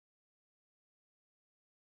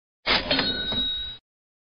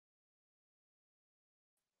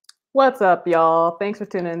What's up, y'all? Thanks for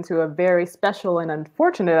tuning in to a very special and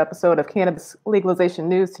unfortunate episode of Cannabis Legalization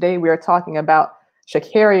News. Today, we are talking about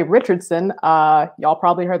Sha'Carri Richardson. Y'all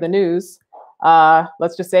probably heard the news.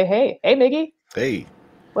 Let's just say, hey, Miggy. Hey.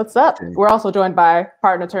 What's up? We're also joined by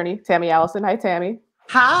partner attorney Tammy Allison. Hi, Tammy.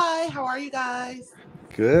 Hi, how are you guys?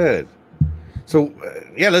 Good. So,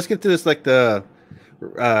 let's get to this. Like the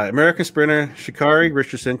American sprinter Sha'Carri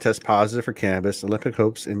Richardson tests positive for cannabis. Olympic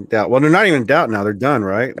hopes in doubt. Well, they're not even in doubt now. They're done,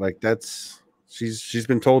 right? Like she's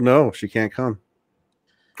been told no, she can't come.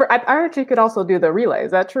 I heard she could also do the relay. Is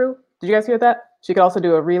that true? Did you guys hear that? She could also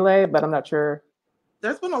do a relay, but I'm not sure.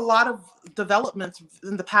 There's been a lot of developments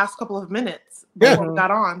in the past couple of minutes before we got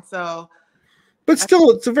on. So, but still,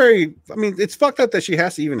 it's fucked up that she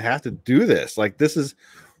has to even have to do this. Like,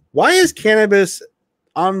 why is cannabis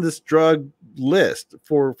on this drug list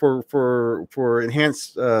for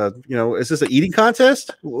enhanced? Is this an eating contest?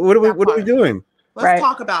 What are we doing? Let's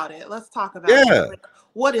talk about it. Yeah. Like,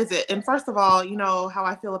 what is it? And first of all, you know how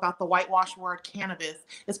I feel about the whitewash word cannabis,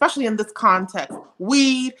 especially in this context.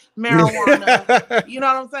 Weed, marijuana, you know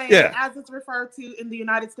what I'm saying? Yeah. As it's referred to in the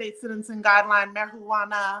United States Sentencing Guideline,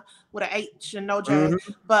 marijuana with an H and no J.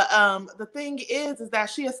 Mm-hmm. But the thing is that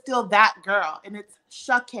she is still that girl, and it's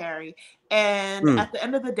Sha'Carri. And at the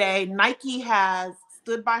end of the day, Nike has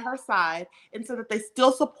stood by her side and said that they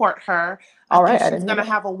still support her. I think she's going to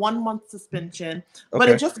have a 1-month suspension. Okay. But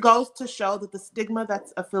it just goes to show that the stigma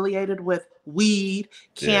that's affiliated with weed,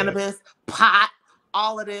 cannabis, pot,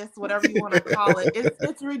 all of this, whatever you want to call it,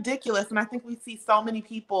 it's ridiculous. And I think we see so many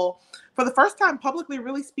people for the first time publicly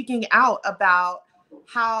really speaking out about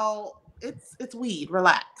how it's weed.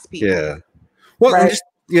 Relax, people. Yeah. Well, right.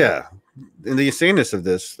 And the insaneness of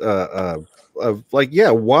this,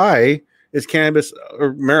 why is cannabis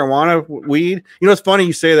or marijuana weed? You know, it's funny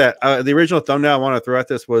you say that. The original thumbnail I want to throw at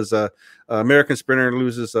this was American sprinter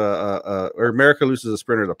loses or America loses a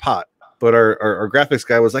sprinter to pot. But our graphics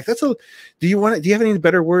guy was like, do you have any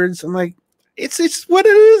better words? I'm like, it's what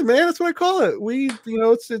it is, man. That's what I call it.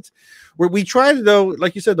 It's where we try to, though,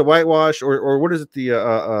 like you said, the whitewash or what is it?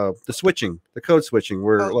 The switching, the code switching.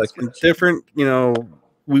 We're different,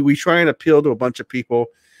 we try and appeal to a bunch of people.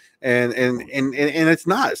 And it's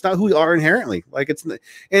not who we are inherently. Like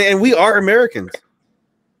and we are Americans,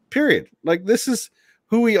 period. Like this is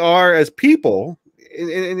who we are as people,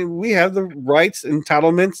 and we have the rights,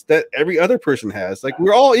 entitlements that every other person has. Like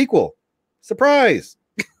we're all equal. Surprise.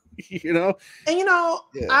 And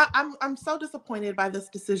I'm so disappointed by this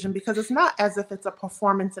decision because it's not as if it's a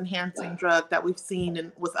performance enhancing drug that we've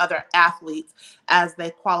seen with other athletes as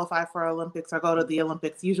they qualify for Olympics or go to the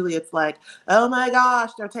Olympics. Usually it's like, oh my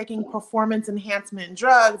gosh, they're taking performance enhancement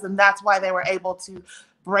drugs and that's why they were able to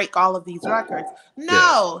break all of these records.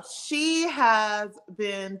 No, she has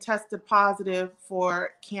been tested positive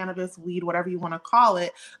for cannabis, weed, whatever you want to call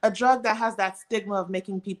it, a drug that has that stigma of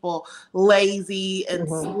making people lazy and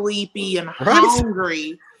sleepy and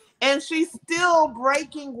hungry. And she's still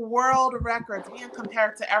breaking world records, being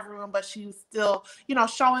compared to everyone, but she's still,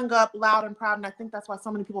 showing up loud and proud. And I think that's why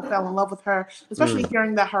so many people fell in love with her, especially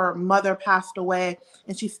hearing that her mother passed away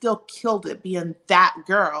and she still killed it being that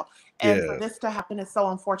girl. And for this to happen is so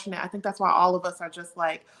unfortunate. I think that's why all of us are just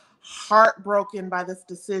like heartbroken by this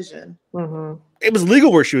decision. Mm-hmm. It was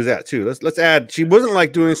legal where she was at too. Let's add, she wasn't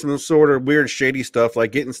like doing some sort of weird shady stuff,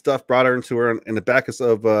 like getting stuff brought into her in the back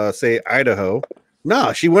of say Idaho.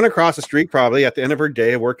 No, she went across the street probably at the end of her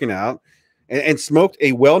day of working out and smoked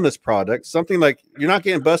a wellness product, something like you're not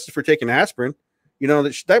getting busted for taking aspirin.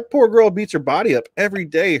 That poor girl beats her body up every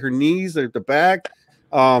day, her knees, the back.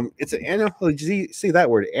 It's an analgesic.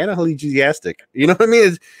 You know what I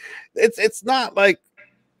mean? It's not like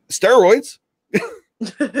steroids.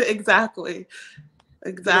 Exactly.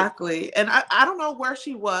 And I don't know where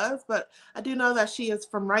she was, but I do know that she is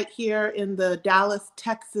from right here in the Dallas,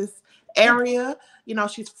 Texas area.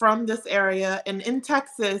 She's from this area, and in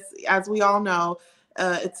Texas, as we all know,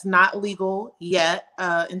 it's not legal yet.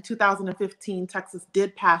 In 2015, Texas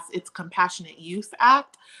did pass its Compassionate Use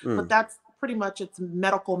Act, but that's pretty much it's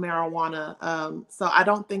medical marijuana. So I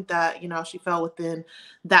don't think that, she fell within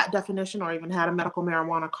that definition or even had a medical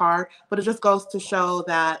marijuana card, but it just goes to show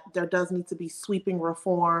that there does need to be sweeping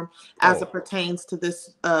reform as it pertains to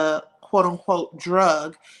this quote unquote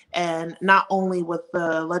drug. And not only with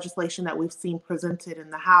the legislation that we've seen presented in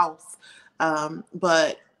the House,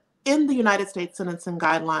 but in the United States Sentencing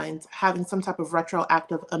Guidelines, having some type of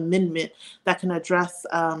retroactive amendment that can address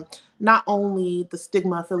not only the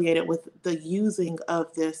stigma affiliated with the using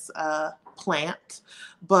of this plant,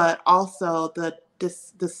 but also the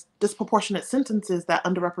disproportionate sentences that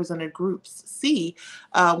underrepresented groups see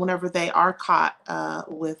whenever they are caught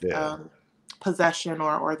with possession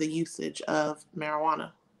or the usage of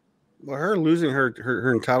marijuana. Well, her losing her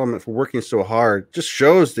entitlement for working so hard just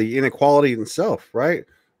shows the inequality in itself, right?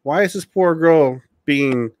 Why is this poor girl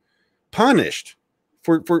being punished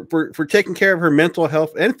for taking care of her mental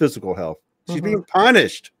health and physical health? She's being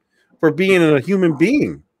punished for being a human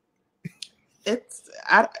being.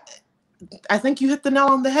 I think you hit the nail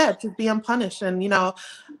on the head, just being punished. And, you know,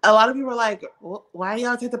 a lot of people are like, well, why do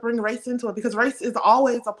y'all have to bring race into it? Because race is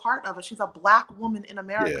always a part of it. She's a Black woman in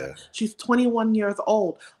America. Yeah. She's 21 years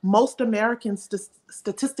old. Most Americans,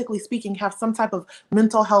 statistically speaking, have some type of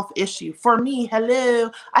mental health issue. For me,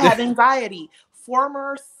 I have anxiety.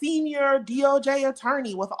 Former senior DOJ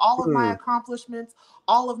attorney with all of my accomplishments,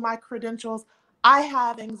 all of my credentials. I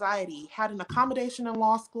have anxiety, had an accommodation in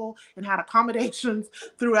law school and had accommodations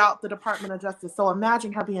throughout the Department of Justice. So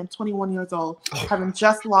imagine her being 21 years old, having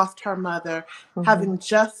just lost her mother, having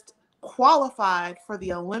just qualified for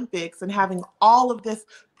the Olympics and having all of this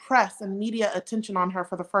press and media attention on her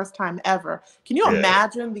for the first time ever. Can you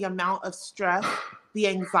imagine the amount of stress, the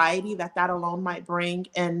anxiety that alone might bring,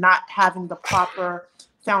 and not having the proper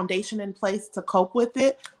foundation in place to cope with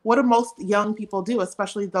it? What do most young people do,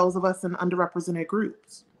 especially those of us in underrepresented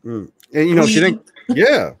groups? And you know, she didn't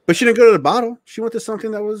but she didn't go to the bottle. She went to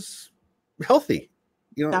something that was healthy,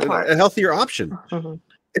 you know, a healthier option.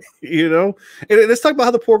 You know, and let's talk about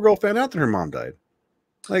how the poor girl found out that her mom died.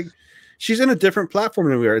 Like, she's in a different platform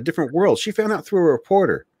than we are, a different world. She found out through a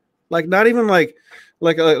reporter, like not even like a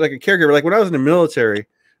caregiver. Like when I was in the military,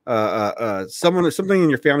 something in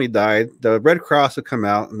your family died, the Red Cross would come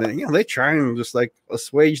out and then, you know, they try and just like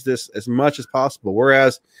assuage this as much as possible.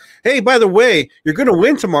 Whereas, hey, by the way, you're going to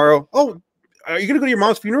win tomorrow. Oh, are you going to go to your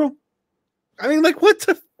mom's funeral? I mean, like, what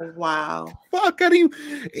the fuck? How do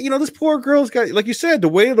you know, this poor girl's got, like you said, the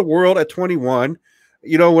weight of the world at 21.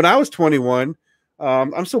 You know, when I was 21,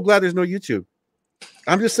 I'm so glad there's no YouTube.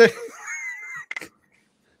 I'm just saying.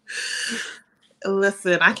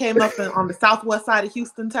 Listen, I came up on the southwest side of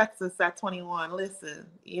Houston, Texas at 21. Listen,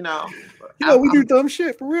 you know, we do dumb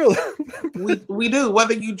shit for real. we do,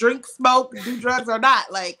 whether you drink, smoke, do drugs or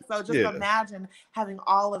not. Like, so just imagine having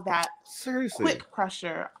all of that quick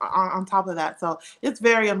pressure on top of that. So it's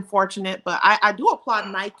very unfortunate, but I do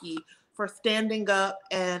applaud Nike for standing up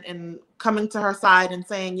and coming to her side and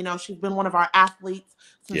saying, you know, she's been one of our athletes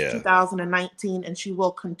since 2019, and she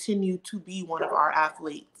will continue to be one of our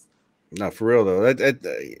athletes. No, for real though.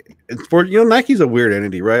 It's for, you know, Nike's a weird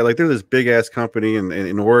entity, right? Like they're this big ass company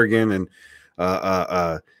in Oregon, and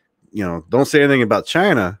you know, don't say anything about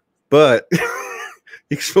China, but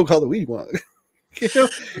you can smoke all the weed you want. It's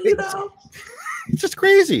just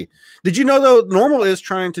crazy. Did you know though? NORML is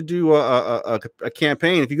trying to do a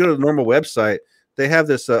campaign. If you go to the NORML website, they have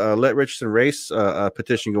this Let Richardson Race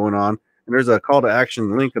petition going on. And there's a call to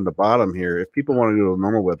action link on the bottom here if people want to go to the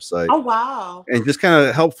NORML website. Oh, wow. And just kind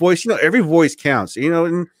of help voice, you know, every voice counts, you know,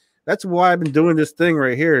 and that's why I've been doing this thing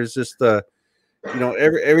right here. Is just, you know,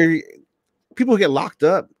 every people get locked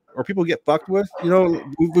up or people get fucked with, you know,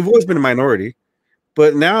 we've always been a minority,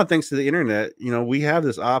 but now thanks to the internet, you know, we have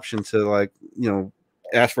this option to, like, you know,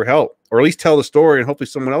 ask for help or at least tell the story, and hopefully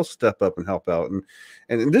someone else step up and help out.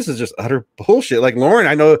 And this is just utter bullshit. Like Lauren,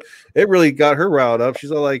 I know it really got her riled up.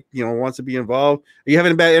 She's all like, you know, wants to be involved. Are you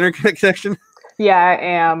having a bad internet connection? Yeah, I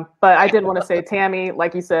am. But I did want to say, Tammy,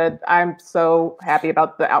 like you said, I'm so happy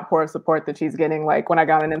about the outpour of support that she's getting. Like when I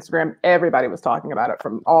got on Instagram, everybody was talking about it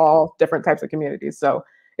from all different types of communities. So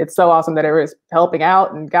it's so awesome that everyone's helping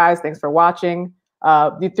out. And guys, thanks for watching.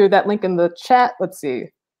 You threw that link in the chat. Let's see.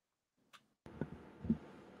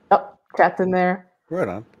 Oh, chat's in there. Right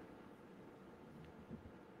on.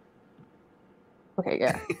 Okay,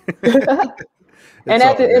 yeah. And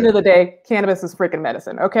at the end of the day, cannabis is freaking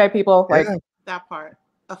medicine. Okay, people? Like that part.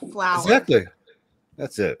 A flower. Exactly.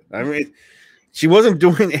 That's it. I mean, she wasn't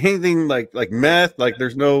doing anything like meth, like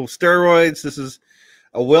there's no steroids. This is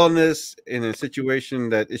a wellness in a situation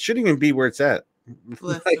that it shouldn't even be where it's at.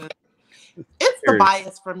 Listen, it's the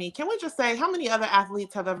bias for me. Can we just say how many other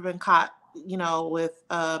athletes have ever been caught, you know, with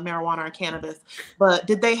marijuana or cannabis? But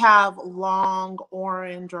did they have long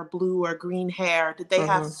orange or blue or green hair? Did they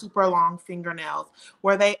have super long fingernails?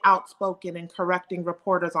 Were they outspoken in correcting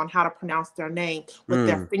reporters on how to pronounce their name with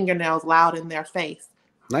their fingernails loud in their face?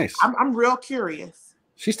 Nice. I'm real curious.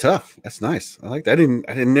 She's tough. That's nice. I like that. I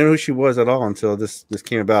didn't know who she was at all until this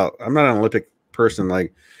came about. I'm not an Olympic person.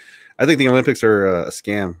 Like, I think the Olympics are a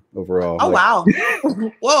scam overall. Oh, wow.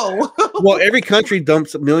 Whoa. Well, every country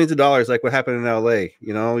dumps millions of dollars, like what happened in LA.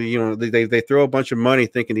 You know, they throw a bunch of money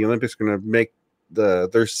thinking the Olympics are going to make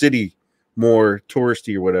their city more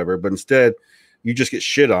touristy or whatever, but instead you just get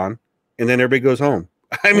shit on and then everybody goes home.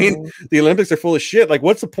 I mean, the Olympics are full of shit. Like,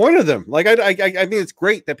 what's the point of them? Like, I mean, it's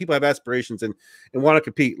great that people have aspirations and want to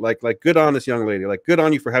compete. Like, good on this young lady. Like, good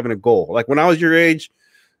on you for having a goal. Like, when I was your age,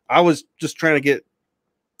 I was just trying to get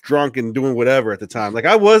drunk and doing whatever at the time. Like,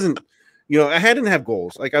 I wasn't, I didn't have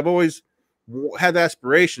goals. Like, I've always had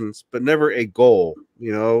aspirations, but never a goal.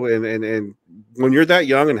 And when you're that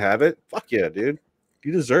young and have it, fuck yeah, dude,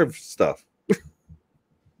 you deserve stuff.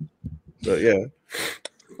 So yeah.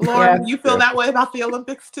 Lauren, you feel that way about the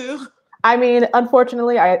Olympics too? I mean,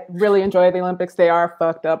 unfortunately, I really enjoy the Olympics. They are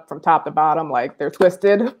fucked up from top to bottom, like they're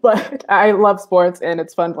twisted, but I love sports and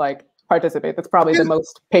it's fun to like participate. That's probably the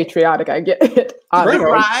most patriotic I get.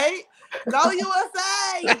 Right? Go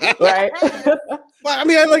USA! Right? Well, I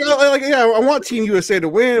mean, I want Team USA to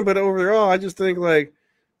win, but overall, I just think like,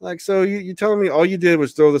 so you telling me all you did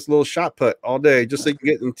was throw this little shot put all day just so you can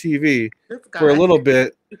get in TV for a little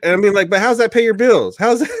bit. And I mean, like, but how's that pay your bills?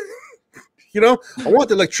 How's that? I want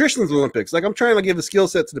the electricians Olympics. Like, I'm trying to give the skill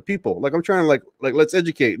set to the people. Like, I'm trying to like let's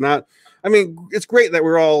educate. Not, I mean, it's great that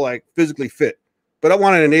we're all like physically fit, but I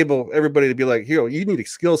want to enable everybody to be like, here, you need a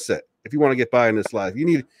skill set if you want to get by in this life. You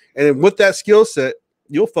need, and then with that skill set,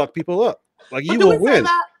 you'll fuck people up. Like, you will win. Say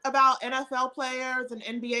that about NFL players and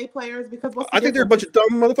NBA players? Because I think they're a bunch of dumb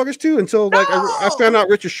motherfuckers too. Until like I found out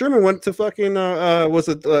Richard Sherman went to fucking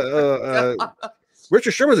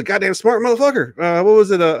Richard Sherman's a goddamn smart motherfucker. What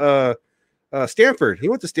was it? Stanford. He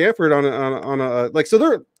went to Stanford on a like. So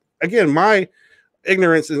they're, again, my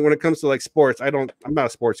ignorance is when it comes to like sports. I'm not a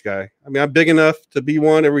sports guy. I mean, I'm big enough to be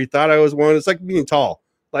one. Everybody thought I was one. It's like being tall.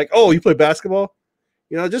 Like, oh, you play basketball?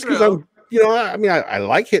 Just because I'm, I mean, I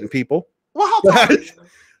like hitting people. Well, how tall are you?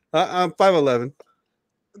 I'm 5'11",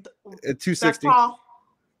 at 260.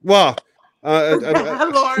 Wow.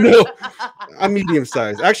 No, I'm medium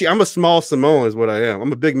sized. Actually, I'm a small Samoan, is what I am.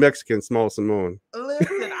 I'm a big Mexican small Samoan.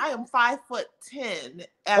 Listen, I am 5'10"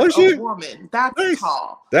 as a woman. That's nice.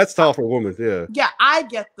 Tall. That's tall for a woman. Yeah. Yeah, I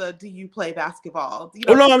get the. Do you play basketball?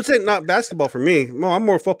 Oh no, I'm saying not basketball for me. No, I'm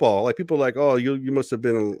more football. Like, people are like, oh, you must have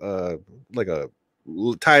been like a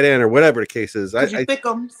tight end or whatever the case is. I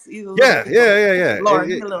thickums. Yeah. Lauren,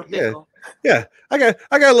 you're a little thickle. Yeah, I got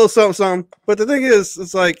a little something. But the thing is,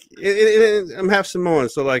 it's like I'm half Samoan,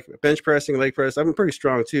 so like bench pressing, leg press, I'm pretty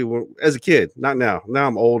strong too. As a kid, not now. Now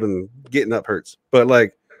I'm old and getting up hurts. But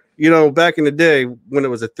like, back in the day when it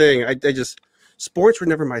was a thing, I just, sports were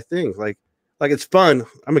never my thing. Like it's fun.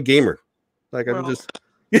 I'm a gamer. Like, I'm just.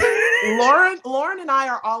 Lauren and I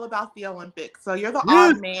are all about the Olympics. So you're the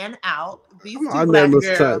odd man out. These two black girls,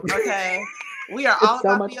 okay? We are all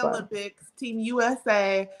about the Olympics. Team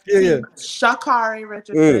USA, team Sha'Carri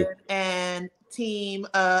Richardson, and team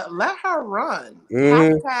Let Her Run.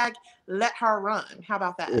 Hashtag Let Her Run. How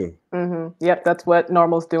about that? Yep, that's what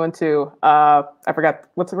NORML's doing too. I forgot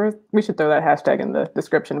what's the word. We should throw that hashtag in the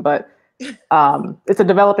description, but it's a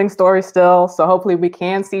developing story still. So hopefully we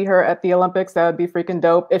can see her at the Olympics. That would be freaking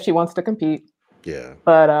dope if she wants to compete. Yeah.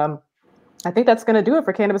 But I think that's going to do it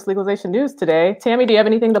for Cannabis Legalization News today. Tammy, do you have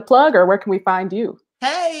anything to plug, or where can we find you?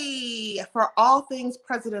 Hey, for all things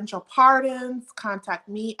presidential pardons, contact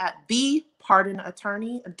me at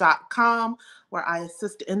thepardonattorney.com, where I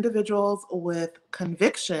assist individuals with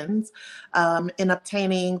convictions in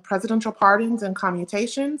obtaining presidential pardons and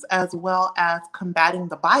commutations, as well as combating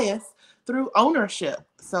the bias through ownership.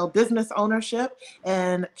 So business ownership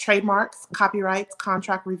and trademarks, copyrights,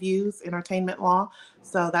 contract reviews, entertainment law.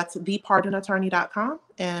 So that's thepardonattorney.com.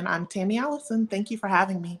 And I'm Tammy Allison. Thank you for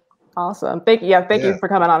having me. Awesome. Thank you for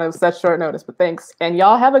coming on. It was such short notice, but thanks. And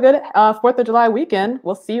y'all have a good 4th of July weekend.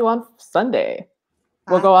 We'll see you on Sunday.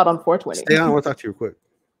 We'll go out on 4/20. Stay on. I want to talk to you real quick.